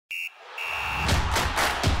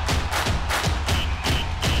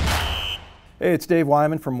Hey, it's Dave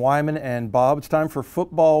Wyman from Wyman and Bob. It's time for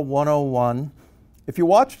Football 101. If you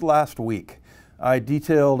watched last week, I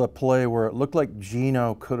detailed a play where it looked like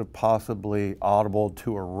Geno could have possibly audibled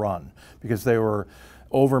to a run because they were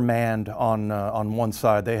overmanned on one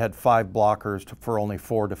side. They had 5 blockers for only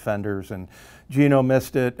 4 defenders, and Geno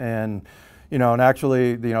missed it. And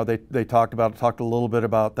actually, they talked a little bit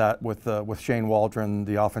about that with Shane Waldron,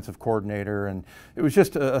 the offensive coordinator, and it was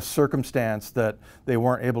just a circumstance that they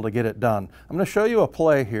weren't able to get it done. I'm going to show you a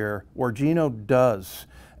play here where Geno does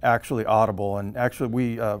actually audible, and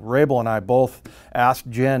actually Raible and I both asked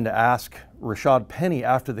Jen to ask Rashaad Penny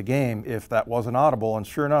after the game if that wasn't audible, and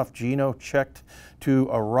sure enough, Geno checked to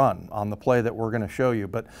a run on the play that we're going to show you.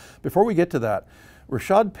 But before we get to that,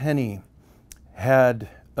 Rashaad Penny had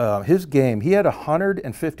his game, he had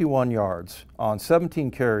 151 yards on 17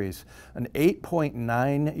 carries, an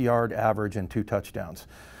 8.9 yard average and 2 touchdowns.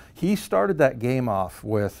 He started that game off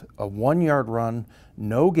with a 1-yard run,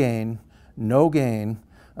 no gain,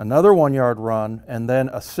 another 1-yard run, and then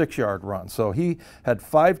a 6-yard run. So he had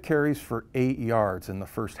 5 carries for 8 yards in the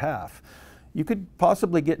first half. You could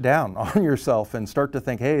possibly get down on yourself and start to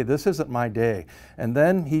think, hey, this isn't my day. And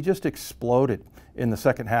then he just exploded in the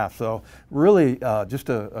second half. So really just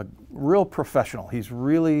a real professional. He's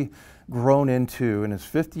really grown into in his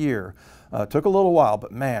 5th year. Took a little while,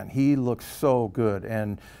 but man, he looks so good.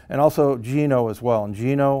 And also Geno as well. And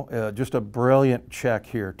Geno, just a brilliant check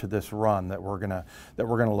here to this run that we're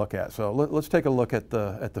gonna look at. So let's take a look at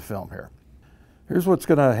the film here. Here's what's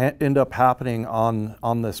going to end up happening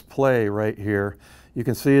on this play right here. You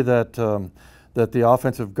can see that that the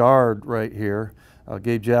offensive guard right here,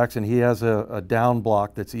 Gabe Jackson, he has a down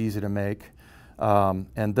block that's easy to make.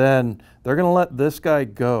 And then they're going to let this guy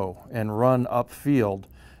go and run upfield.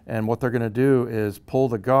 And what they're going to do is pull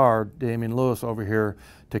the guard, Damian Lewis, over here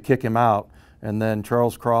to kick him out. And then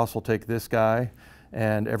Charles Cross will take this guy,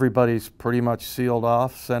 and everybody's pretty much sealed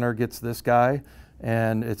off. Center gets this guy.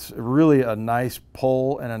 And it's really a nice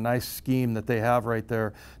pull and a nice scheme that they have right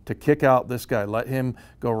there to kick out this guy, let him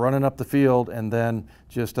go running up the field, and then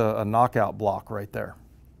just a knockout block right there.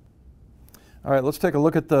 All right, let's take a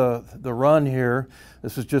look at the run here.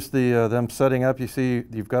 This is just them setting up. You see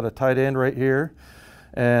you've got a tight end right here.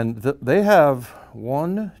 And they have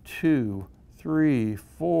 1, 2, 3,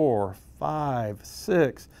 4, 5,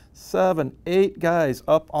 6, 7, 8 guys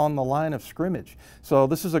up on the line of scrimmage. So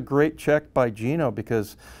this is a great check by Geno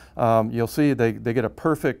because you'll see they get a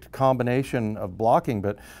perfect combination of blocking,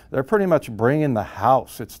 but they're pretty much bringing the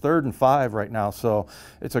house. It's 3rd and 5 right now, so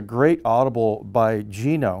it's a great audible by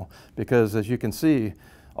Geno because, as you can see,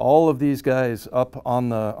 all of these guys up on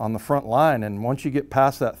the front line, and once you get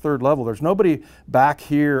past that 3rd level, there's nobody back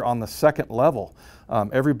here on the 2nd level.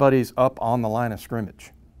 Everybody's up on the line of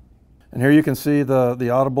scrimmage. And here you can see the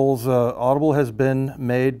audibles. Audible has been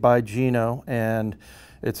made by Geno, and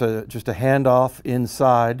it's just a handoff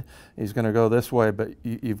inside. He's going to go this way, but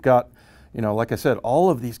you've got, like I said, all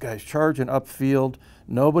of these guys charging upfield.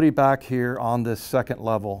 Nobody back here on this 2nd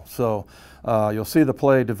level. So you'll see the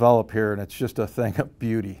play develop here, and it's just a thing of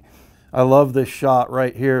beauty. I love this shot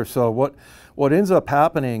right here. So what ends up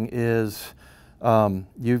happening is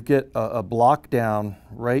you get a block down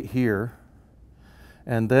right here.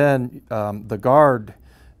 And then the guard,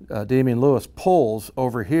 Damian Lewis, pulls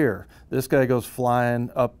over here. This guy goes flying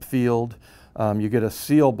upfield. You get a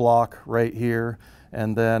seal block right here,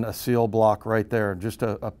 and then a seal block right there. Just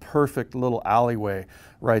a perfect little alleyway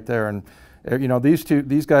right there. And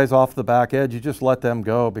these guys off the back edge, you just let them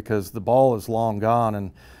go because the ball is long gone.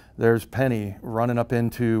 And there's Penny running up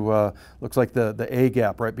into looks like the A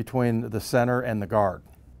gap right between the center and the guard.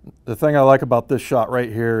 The thing I like about this shot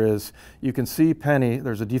right here is you can see Penny,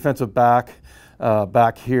 there's a defensive back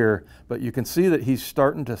back here, but you can see that he's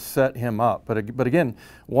starting to set him up. But again,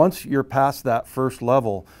 once you're past that 1st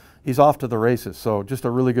level, he's off to the races. So just a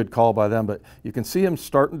really good call by them. But you can see him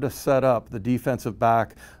starting to set up the defensive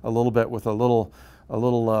back a little bit with a little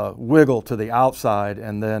wiggle to the outside,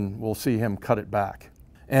 and then we'll see him cut it back.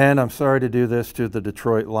 And I'm sorry to do this to the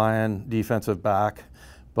Detroit Lion defensive back,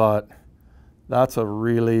 but that's a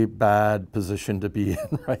really bad position to be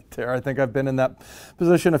in right there. I think I've been in that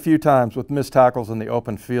position a few times with missed tackles in the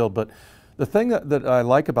open field. But the thing that I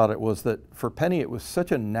like about it was that for Penny, it was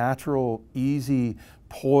such a natural, easy,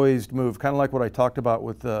 poised move, kind of like what I talked about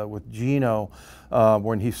with Geno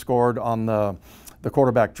when he scored on the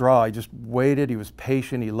quarterback draw. He just waited, he was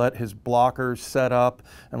patient, he let his blockers set up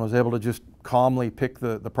and was able to just calmly pick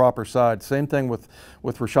the proper side. Same thing with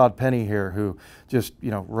Rashaad Penny here, who just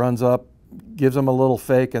runs up, gives him a little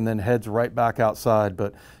fake and then heads right back outside.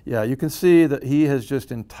 But yeah, you can see that he has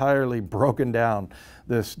just entirely broken down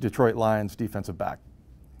this Detroit Lions defensive back.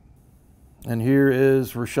 And here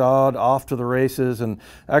is Rashaad off to the races, and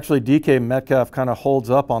actually DK Metcalf kind of holds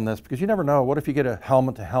up on this because you never know. What if you get a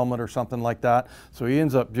helmet to helmet or something like that? So he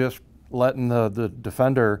ends up just letting the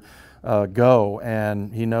defender go,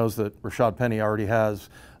 and he knows that Rashaad Penny already has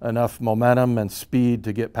enough momentum and speed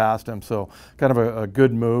to get past him. So kind of a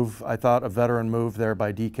good move. I thought a veteran move there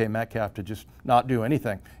by DK Metcalf to just not do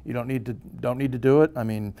anything. You don't need to do it. I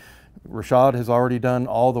mean, Rashaad has already done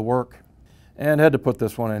all the work. And had to put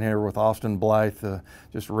this one in here with Austin Blythe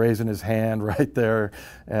just raising his hand right there,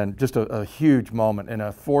 and just a huge moment in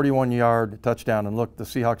a 41-yard touchdown. And look, the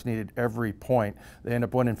Seahawks needed every point. They end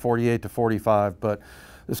up winning 48-45. But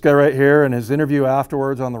this guy right here, and his interview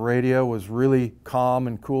afterwards on the radio was really calm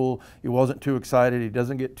and cool. He wasn't too excited. He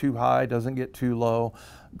doesn't get too high, doesn't get too low.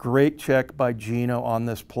 Great check by Geno on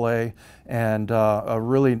this play, and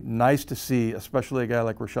really nice to see, especially a guy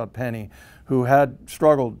like Rashaad Penny, who had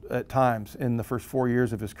struggled at times in the first 4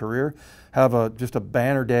 years of his career, have just a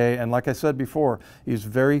banner day. And like I said before, he's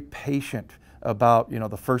very patient about,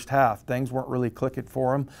 the first half. Things weren't really clicking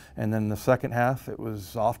for him, and then the second half, it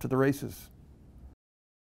was off to the races.